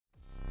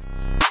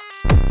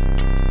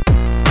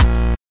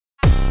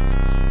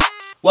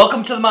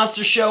Welcome to the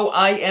Monster Show.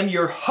 I am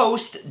your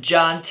host,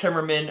 John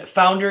Timmerman,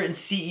 founder and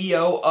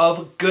CEO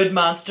of Good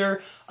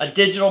Monster, a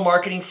digital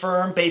marketing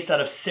firm based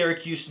out of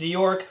Syracuse, New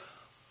York.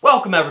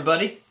 Welcome,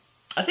 everybody.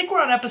 I think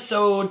we're on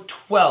episode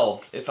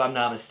 12, if I'm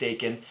not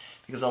mistaken,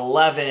 because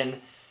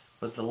 11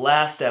 was the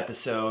last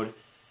episode,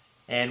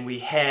 and we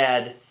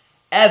had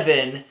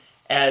Evan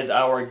as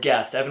our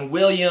guest. Evan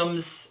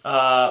Williams,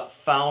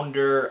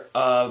 founder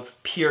of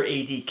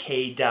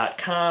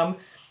PureADK.com.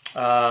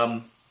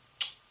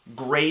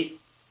 Great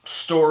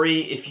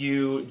story. If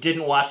you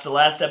didn't watch the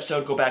last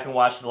episode, go back and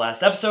watch the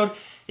last episode.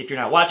 If you're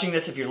not watching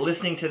this, if you're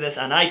listening to this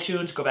on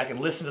iTunes, go back and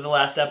listen to the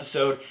last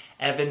episode.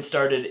 Evan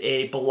started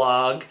a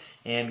blog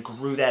and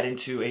grew that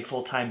into a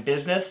full-time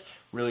business.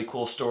 Really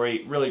cool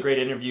story, really great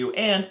interview,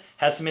 and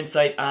has some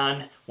insight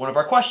on one of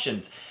our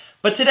questions.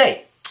 But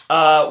today,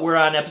 we're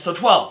on episode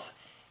 12,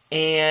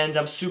 and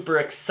I'm super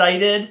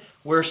excited.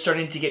 We're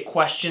starting to get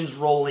questions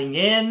rolling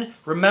in.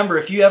 Remember,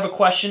 if you have a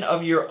question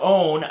of your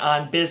own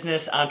on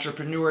business,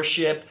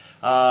 entrepreneurship,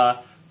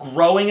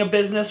 growing a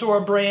business or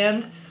a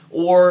brand,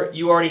 or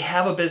you already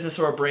have a business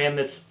or a brand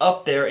that's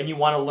up there and you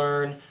want to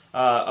learn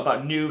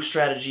about new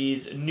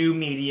strategies, new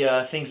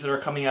media, things that are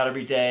coming out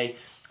every day,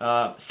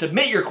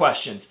 submit your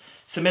questions.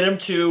 Submit them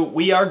to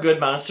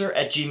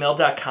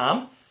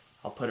wearegoodmonster@gmail.com.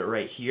 I'll put it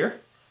right here,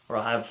 or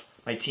I'll have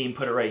my team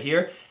put it right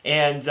here.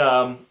 And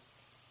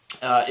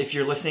if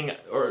you're listening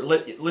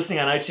listening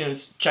on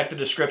iTunes, check the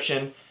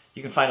description.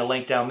 You can find a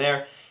link down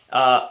there.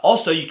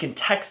 Also, you can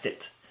text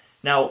it.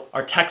 Now,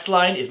 our text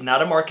line is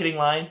not a marketing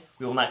line.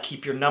 We will not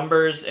keep your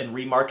numbers and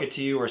remarket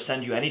to you or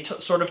send you any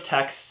sort of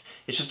text.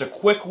 It's just a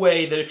quick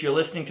way that if you're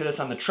listening to this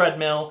on the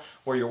treadmill,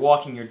 or you're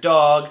walking your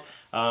dog,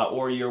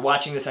 or you're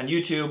watching this on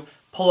YouTube,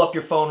 pull up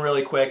your phone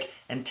really quick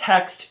and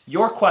text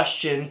your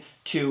question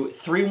to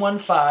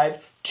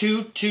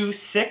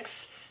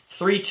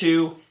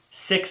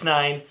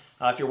 315-226-3269.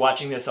 If you're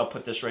watching this, I'll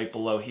put this right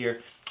below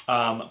here.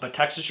 But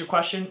text us your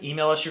question,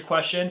 email us your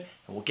question,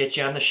 and we'll get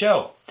you on the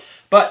show.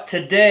 But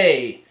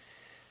today,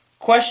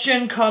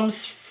 question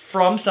comes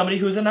from somebody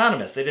who's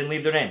anonymous. They didn't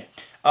leave their name.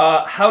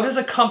 How does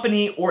a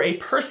company or a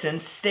person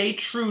stay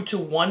true to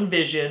one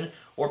vision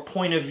or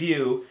point of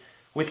view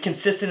with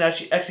consistent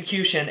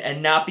execution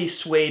and not be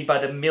swayed by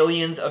the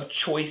millions of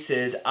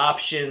choices,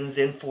 options,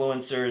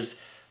 influencers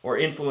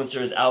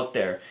out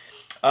there?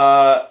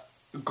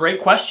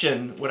 Great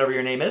question, whatever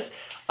your name is.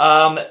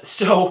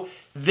 So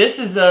this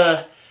is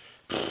the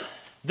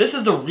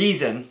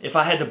reason, if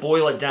I had to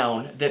boil it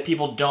down, that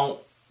people don't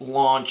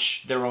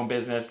launch their own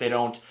business. They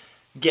don't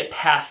get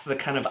past the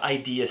kind of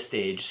idea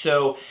stage.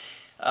 So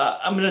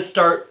I'm gonna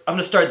start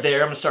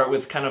there. I'm gonna start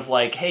with kind of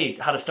like, hey,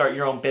 how to start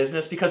your own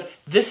business, because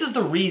this is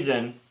the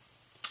reason.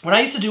 When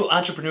I used to do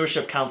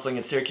entrepreneurship counseling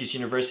at Syracuse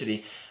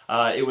University,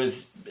 I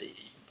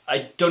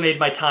donated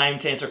my time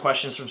to answer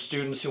questions from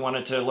students who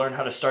wanted to learn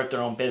how to start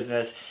their own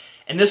business.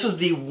 And this was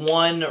the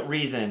one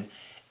reason.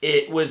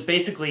 It was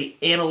basically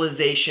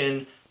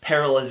analyzation,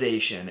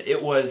 paralyzation.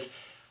 It was,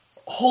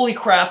 holy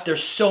crap,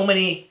 there's so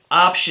many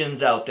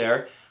options out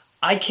there.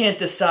 I can't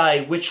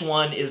decide which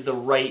one is the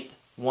right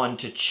one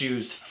to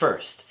choose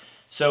first.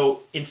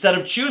 So instead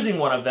of choosing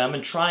one of them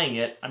and trying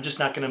it, I'm just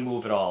not going to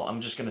move at all. I'm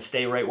just going to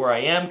stay right where I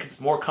am because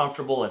it's more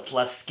comfortable, it's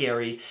less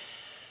scary.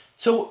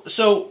 So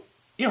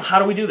how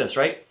do we do this,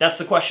 right? That's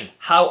the question.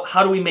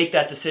 How do we make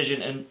that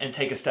decision and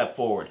take a step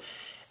forward?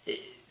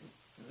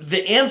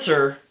 The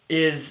answer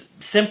is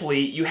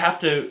simply you have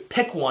to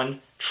pick one,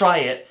 try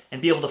it,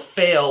 and be able to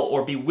fail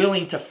or be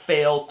willing to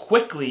fail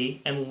quickly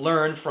and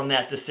learn from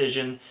that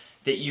decision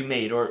that you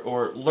made,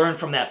 or learn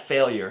from that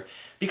failure.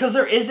 Because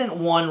there isn't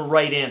one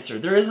right answer.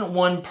 There isn't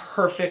one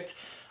perfect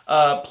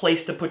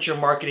place to put your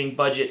marketing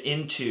budget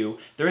into.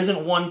 There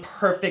isn't one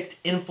perfect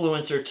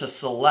influencer to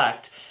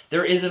select.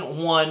 There isn't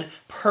one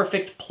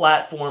perfect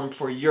platform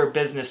for your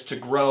business to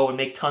grow and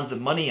make tons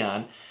of money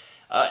on.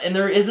 And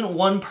there isn't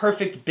one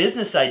perfect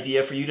business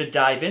idea for you to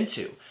dive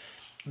into.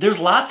 There's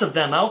lots of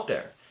them out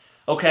there,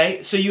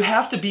 okay? So you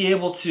have to be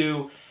able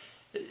to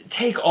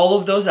take all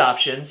of those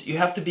options. You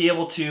have to be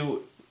able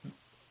to,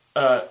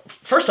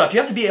 first off, you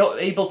have to be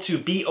able to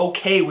be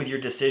okay with your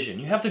decision.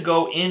 You have to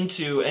go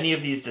into any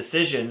of these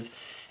decisions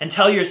and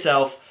tell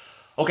yourself,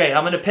 okay,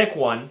 I'm going to pick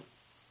one,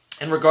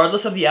 and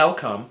regardless of the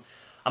outcome,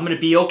 I'm going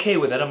to be okay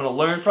with it. I'm going to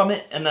learn from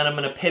it, and then I'm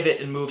going to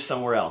pivot and move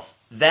somewhere else.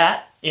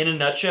 That, in a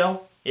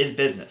nutshell, is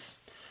business.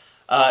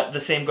 The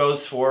same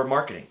goes for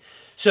marketing.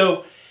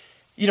 So,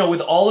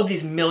 with all of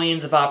these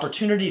millions of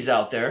opportunities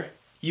out there,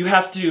 you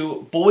have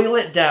to boil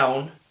it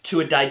down to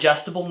a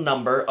digestible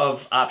number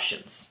of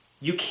options.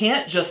 You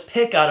can't just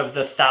pick out of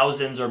the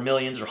thousands or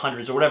millions or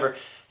hundreds or whatever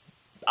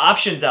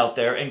options out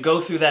there and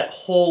go through that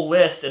whole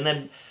list and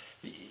then,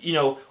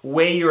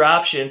 weigh your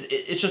options.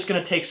 It's just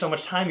going to take so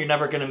much time. You're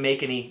never going to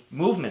make any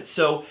movement.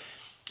 So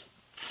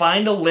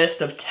find a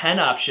list of 10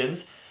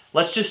 options.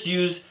 Let's just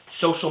use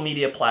social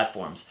media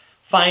platforms.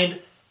 Find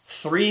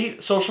 3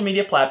 social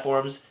media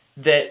platforms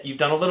that you've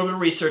done a little bit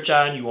of research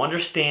on, you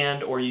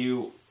understand, or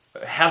you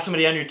have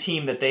somebody on your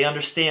team that they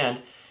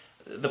understand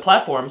the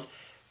platforms.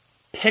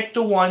 Pick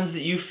the ones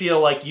that you feel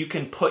like you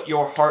can put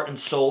your heart and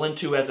soul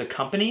into as a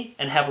company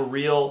and have a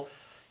real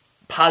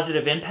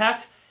positive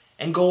impact,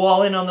 and go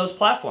all in on those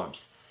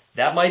platforms.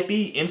 That might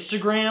be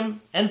Instagram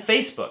and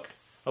Facebook,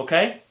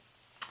 okay?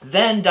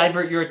 Then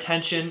divert your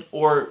attention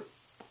or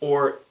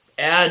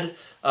add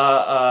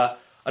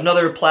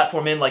another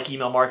platform in, like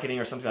email marketing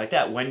or something like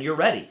that, when you're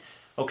ready,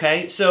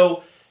 okay?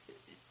 So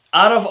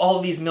out of all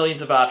of these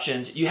millions of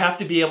options, you have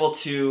to be able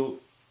to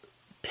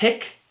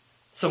pick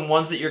some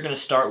ones that you're going to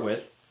start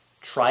with,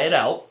 try it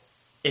out.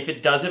 If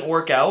it doesn't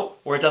work out,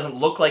 or it doesn't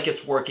look like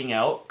it's working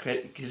out,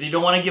 because you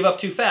don't want to give up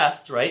too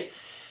fast, right?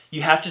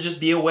 You have to just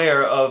be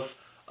aware of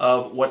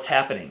what's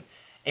happening.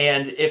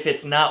 And if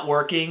it's not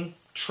working,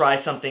 try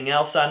something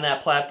else on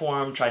that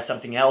platform, try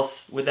something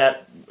else with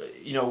that,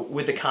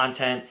 with the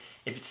content.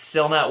 If it's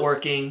still not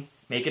working,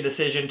 make a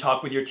decision,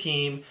 talk with your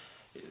team,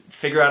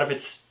 figure out if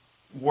it's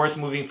worth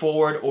moving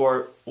forward,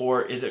 or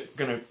is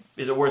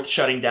it worth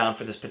shutting down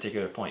for this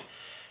particular point.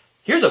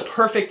 Here's a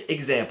perfect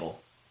example.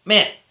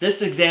 Man,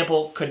 this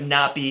example could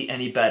not be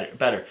any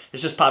better.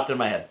 It's just popped in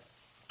my head.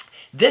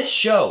 This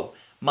show,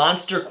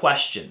 Monster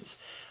Questions,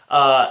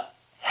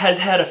 has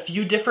had a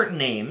few different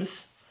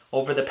names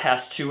over the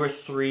past 2 or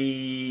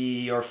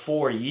 3 or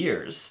 4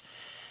 years,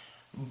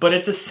 but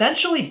it's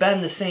essentially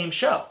been the same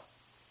show,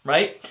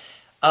 right?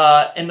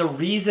 And the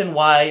reason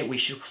why we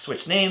should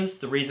switch names,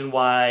 the reason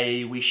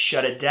why we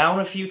shut it down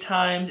a few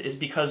times, is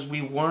because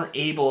we weren't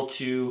able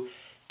to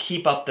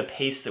keep up the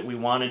pace that we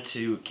wanted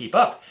to keep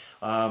up.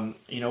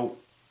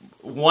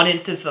 One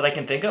instance that I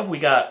can think of, we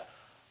got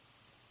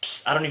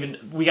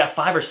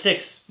 5 or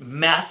 6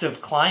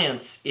 massive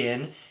clients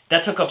in.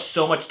 That took up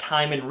so much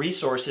time and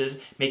resources,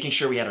 making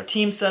sure we had our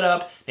team set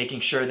up, making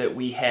sure that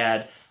we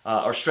had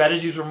our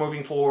strategies were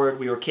moving forward,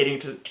 we were catering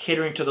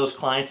to those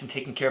clients and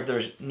taking care of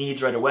their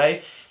needs right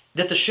away,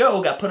 that the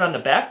show got put on the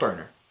back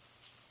burner.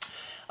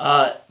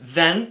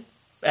 Then,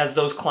 as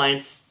those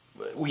clients,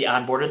 we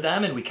onboarded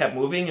them and we kept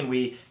moving, and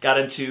we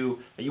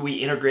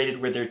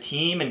integrated with their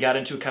team and got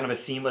into kind of a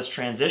seamless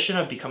transition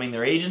of becoming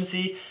their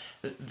agency.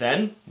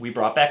 Then we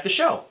brought back the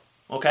show.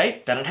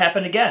 Okay, then it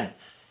happened again,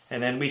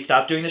 and then we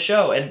stopped doing the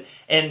show, and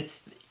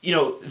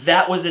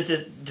that was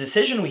a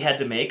decision we had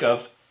to make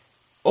of,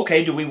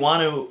 okay, do we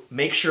want to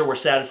make sure we're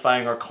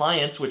satisfying our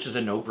clients, which is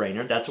a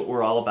no-brainer, that's what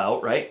we're all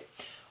about, right?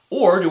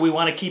 Or do we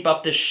want to keep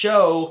up this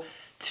show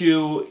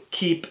to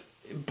keep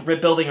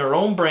building our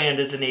own brand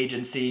as an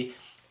agency?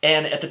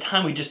 And at the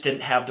time, we just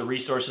didn't have the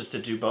resources to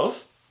do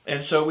both,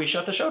 and so we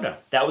shut the show down.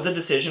 That was a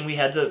decision we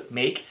had to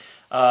make.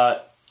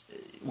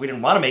 We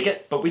didn't want to make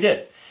it, but we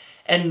did.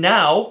 And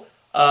now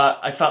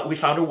we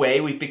found a way.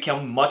 We've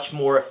become much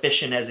more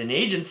efficient as an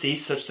agency,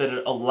 such that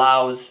it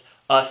allows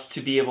us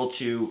to be able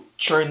to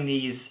churn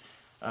these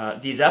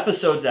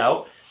episodes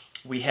out.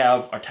 We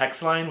have our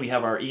text line, we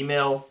have our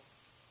email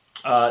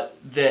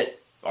that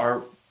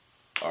are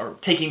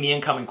taking the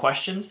incoming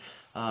questions.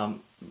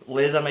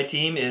 Liz on my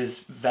team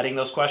is vetting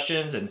those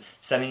questions and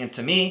sending them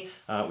to me.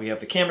 We have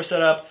the camera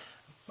set up.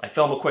 I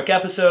film a quick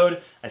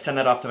episode. I send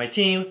that off to my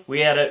team.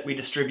 We edit, we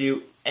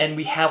distribute, and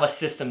we have a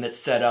system that's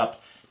set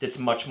up that's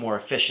much more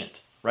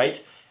efficient,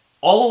 right?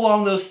 All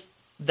along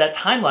that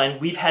timeline,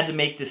 we've had to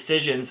make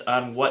decisions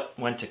on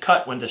when to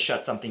cut, when to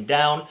shut something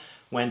down,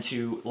 when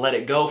to let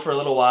it go for a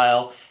little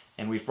while,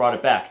 and we've brought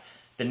it back.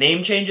 The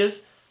name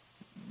changes,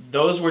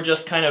 those were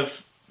just kind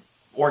of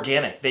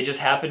organic. They just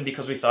happened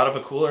because we thought of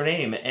a cooler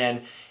name.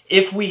 And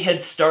if we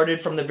had started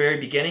from the very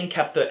beginning,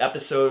 kept the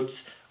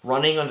episodes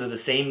running under the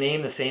same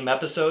name, the same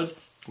episodes,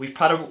 we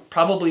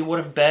probably would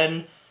have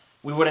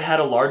had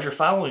a larger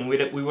following.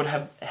 We would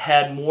have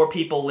had more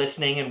people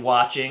listening and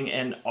watching,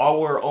 and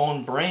our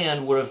own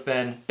brand would have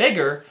been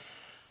bigger,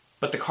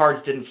 but the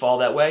cards didn't fall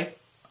that way.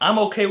 I'm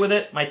okay with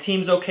it. My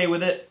team's okay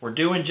with it. We're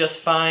doing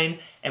just fine,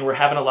 and we're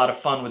having a lot of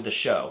fun with the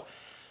show.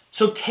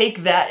 So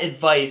take that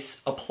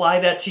advice,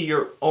 apply that to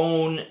your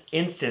own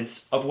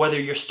instance of whether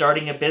you're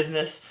starting a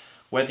business,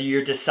 whether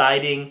you're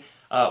deciding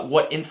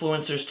what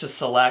influencers to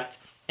select,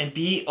 and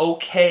be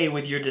okay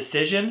with your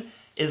decision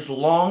as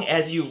long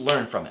as you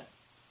learn from it.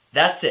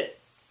 That's it.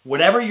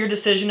 Whatever your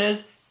decision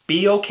is,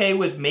 be okay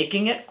with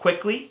making it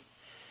quickly,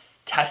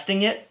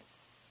 testing it,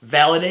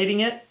 validating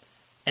it,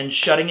 and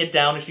shutting it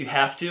down if you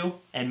have to,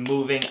 and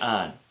moving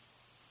on.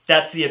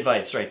 That's the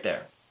advice right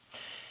there.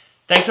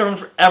 Thanks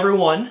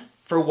everyone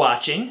for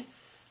watching.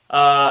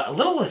 A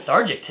little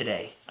lethargic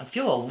today. I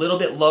feel a little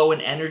bit low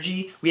in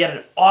energy. We had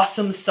an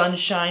awesome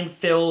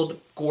sunshine-filled,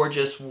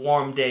 gorgeous,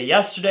 warm day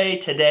yesterday.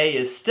 Today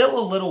is still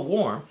a little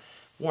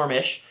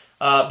warmish,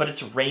 but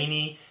it's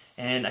rainy,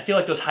 and I feel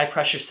like those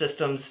high-pressure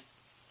systems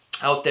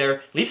out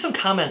there. Leave some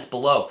comments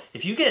below.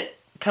 If you get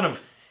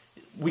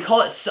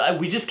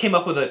we just came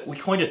up with we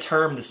coined a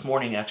term this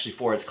morning actually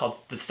for it. It's called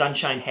the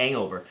sunshine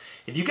hangover.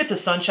 If you get the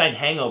sunshine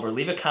hangover,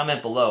 leave a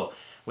comment below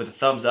with a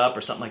thumbs up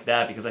or something like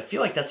that, because I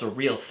feel like that's a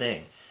real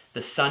thing.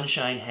 The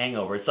sunshine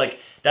hangover. It's like,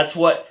 that's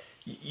what,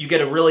 you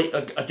get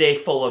a day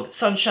full of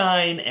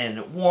sunshine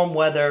and warm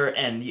weather,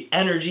 and the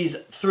energy's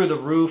through the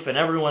roof, and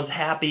everyone's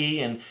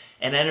happy and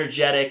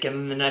energetic, and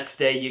then the next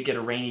day you get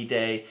a rainy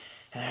day,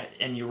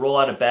 and you roll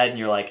out of bed and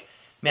you're like,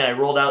 man, I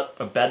rolled out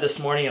of bed this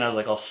morning and I was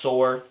like all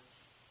sore,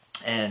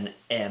 and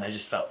I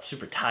just felt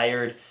super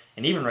tired.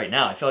 And even right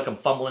now, I feel like I'm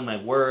fumbling my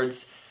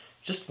words.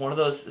 Just one of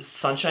those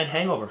sunshine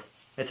hangover.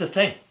 It's a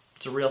thing.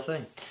 It's a real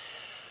thing.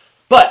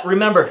 But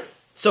remember,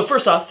 so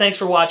first off, thanks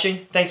for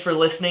watching. Thanks for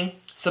listening.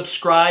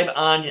 Subscribe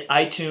on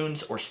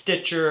iTunes or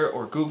Stitcher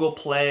or Google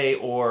Play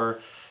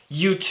or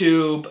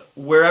YouTube.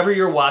 Wherever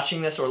you're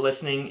watching this or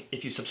listening,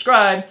 if you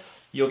subscribe,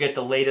 you'll get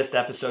the latest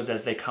episodes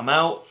as they come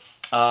out.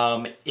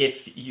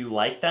 If you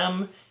like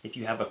them, if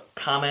you have a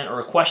comment or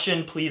a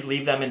question, please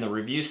leave them in the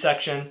review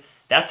section.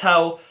 That's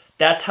how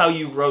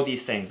you grow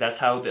these things. That's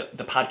how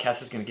the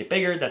podcast is going to get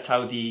bigger. That's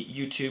how the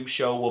YouTube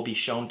show will be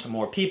shown to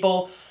more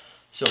people.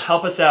 So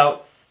help us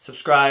out.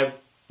 Subscribe,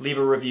 leave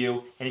a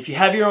review. And if you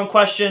have your own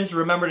questions,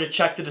 remember to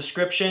check the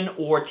description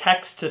or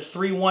text to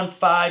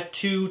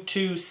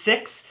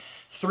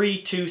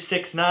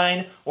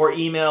 315-226-3269 or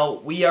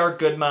email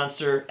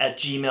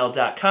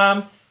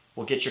wearegoodmonster@gmail.com.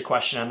 We'll get your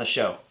question on the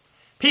show.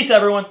 Peace,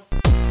 everyone.